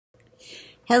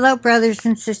Hello, brothers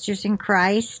and sisters in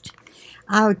Christ.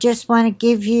 I just want to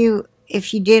give you,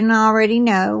 if you didn't already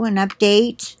know, an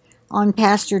update on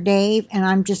Pastor Dave, and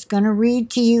I'm just going to read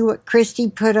to you what Christy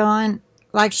put on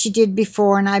like she did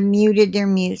before, and I muted their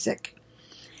music.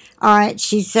 All right,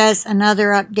 she says another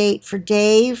update for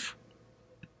Dave.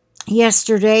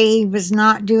 Yesterday, he was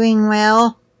not doing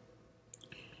well,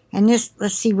 and this,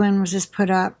 let's see, when was this put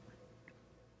up?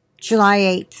 July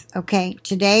 8th. Okay,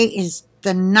 today is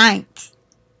the 9th.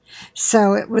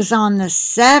 So it was on the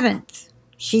 7th.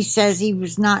 She says he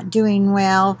was not doing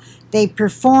well. They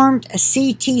performed a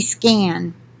CT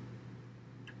scan.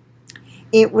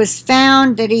 It was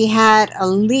found that he had a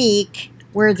leak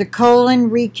where the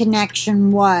colon reconnection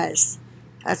was.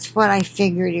 That's what I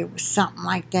figured. It was something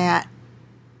like that.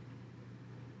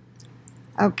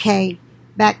 Okay,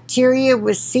 bacteria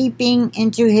was seeping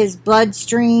into his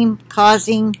bloodstream,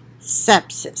 causing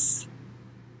sepsis.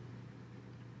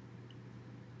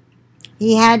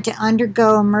 He had to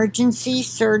undergo emergency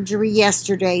surgery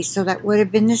yesterday, so that would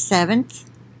have been the 7th.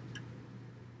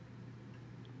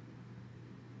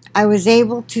 I was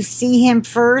able to see him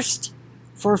first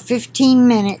for 15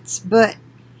 minutes, but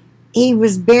he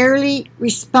was barely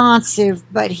responsive,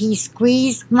 but he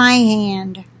squeezed my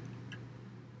hand.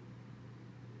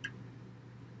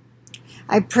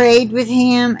 I prayed with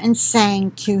him and sang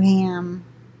to him.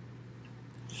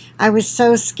 I was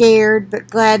so scared,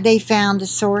 but glad they found the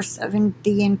source of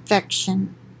the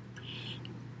infection.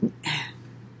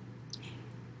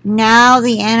 Now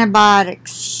the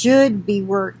antibiotics should be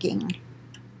working.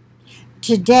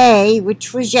 Today,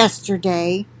 which was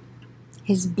yesterday,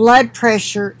 his blood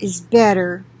pressure is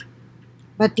better,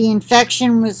 but the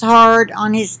infection was hard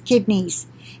on his kidneys.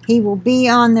 He will be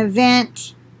on the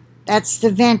vent, that's the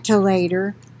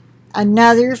ventilator,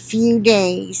 another few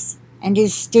days and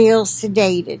is still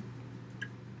sedated.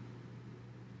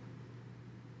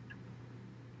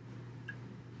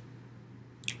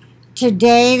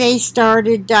 Today they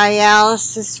started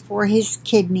dialysis for his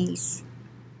kidneys.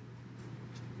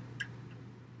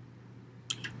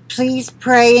 Please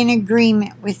pray in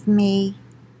agreement with me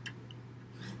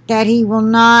that he will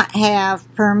not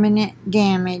have permanent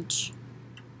damage.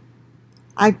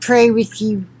 I pray with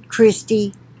you,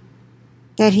 Christy,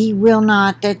 that he will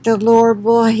not, that the Lord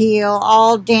will heal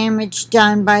all damage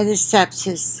done by the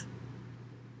sepsis.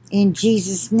 In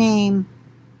Jesus' name,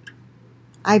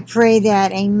 I pray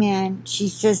that. Amen. She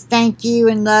says, thank you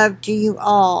and love to you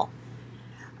all.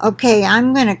 Okay,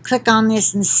 I'm going to click on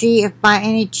this and see if by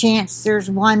any chance there's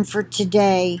one for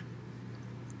today.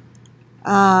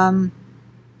 Oh,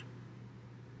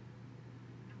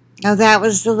 that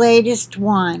was the latest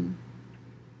one.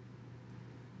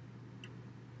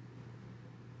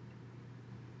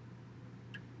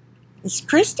 Is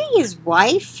Christy his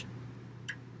wife?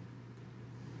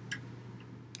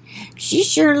 She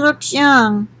sure looks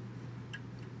young.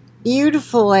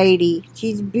 Beautiful lady.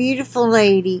 She's a beautiful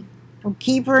lady. We'll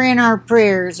keep her in our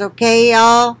prayers, okay,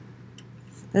 y'all?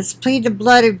 Let's plead the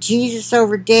blood of Jesus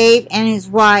over Dave and his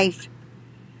wife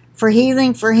for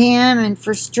healing for him and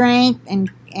for strength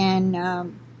and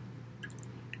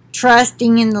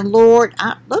trusting in the Lord.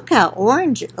 Look how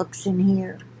orange it looks in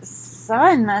here. The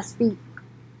sun must be...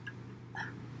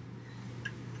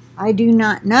 I do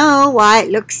not know why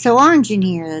it looks so orange in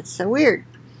here. That's so weird.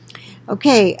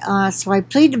 Okay, so I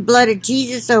plead the blood of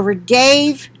Jesus over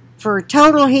Dave for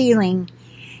total healing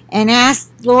and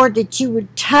ask, Lord, that you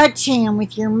would touch him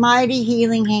with your mighty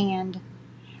healing hand.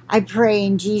 I pray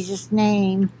in Jesus'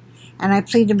 name. And I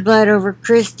plead the blood over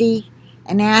Christy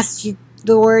and ask you,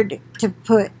 Lord, to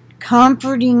put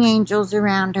comforting angels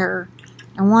around her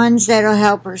and ones that will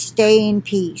help her stay in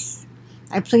peace.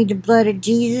 I plead the blood of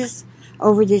Jesus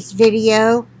over this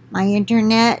video, my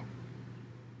internet,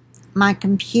 my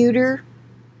computer,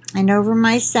 and over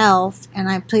myself, and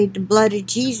I plead the blood of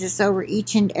Jesus over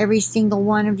each and every single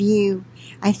one of you.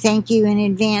 I thank you in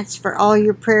advance for all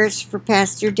your prayers for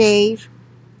Pastor Dave,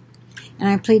 and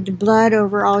I plead the blood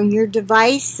over all your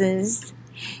devices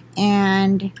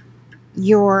and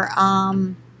your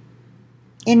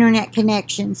internet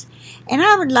connections. And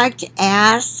I would like to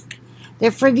ask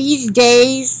that for these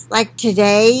days, like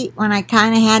today, when I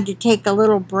kind of had to take a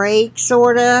little break,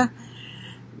 sort of,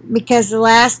 because the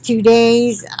last 2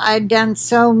 days I'd done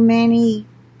so many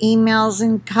emails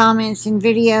and comments and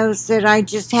videos that I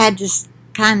just had to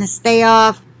kind of stay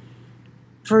off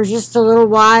for just a little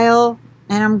while.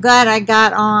 And I'm glad I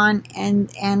got on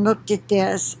and looked at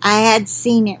this. I had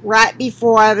seen it right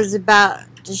before I was about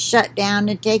to shut down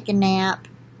to take a nap.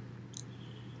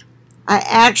 I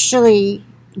actually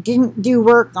didn't do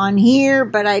work on here,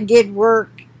 but I did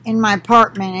work in my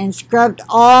apartment and scrubbed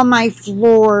all my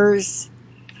floors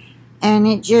and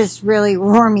it just really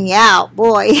wore me out.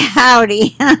 Boy,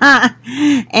 howdy.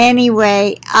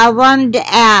 Anyway, I wanted to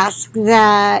ask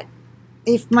that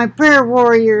if my prayer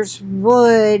warriors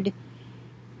would,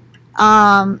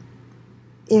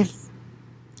 if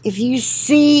you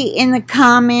see in the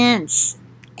comments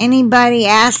anybody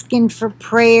asking for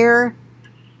prayer,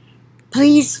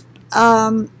 please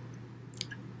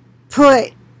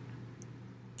put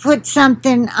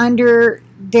something under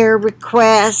their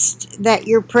request that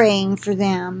you're praying for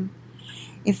them.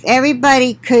 If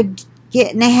everybody could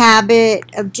get in the habit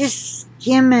of just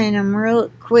skimming them real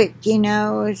quick, you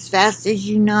know, as fast as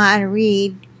you know how to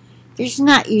read. There's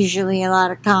not usually a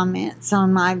lot of comments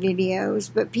on my videos,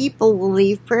 but people will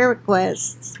leave prayer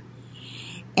requests.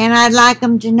 And I'd like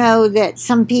them to know that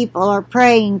some people are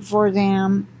praying for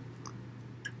them,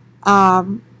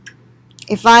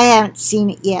 if I haven't seen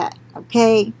it yet,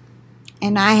 okay?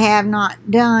 And I have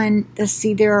not done, let's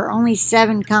see, there are only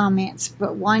 7 comments,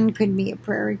 but one could be a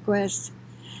prayer request.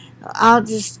 I'll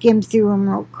just skim through them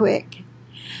real quick.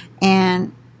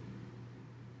 And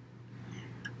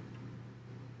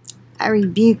I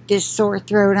rebuke this sore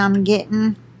throat I'm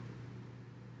getting.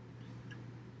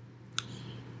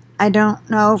 I don't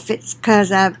know if it's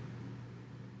because I've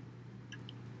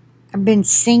been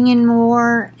singing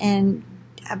more, and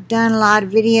I've done a lot of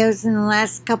videos in the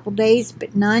last couple days,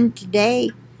 but none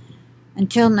today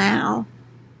until now.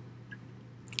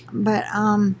 But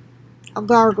I'll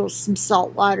gargle some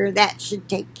salt water. That should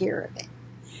take care of it.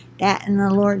 That and the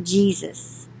Lord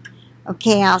Jesus.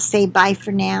 Okay, I'll say bye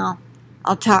for now.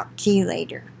 I'll talk to you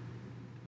later.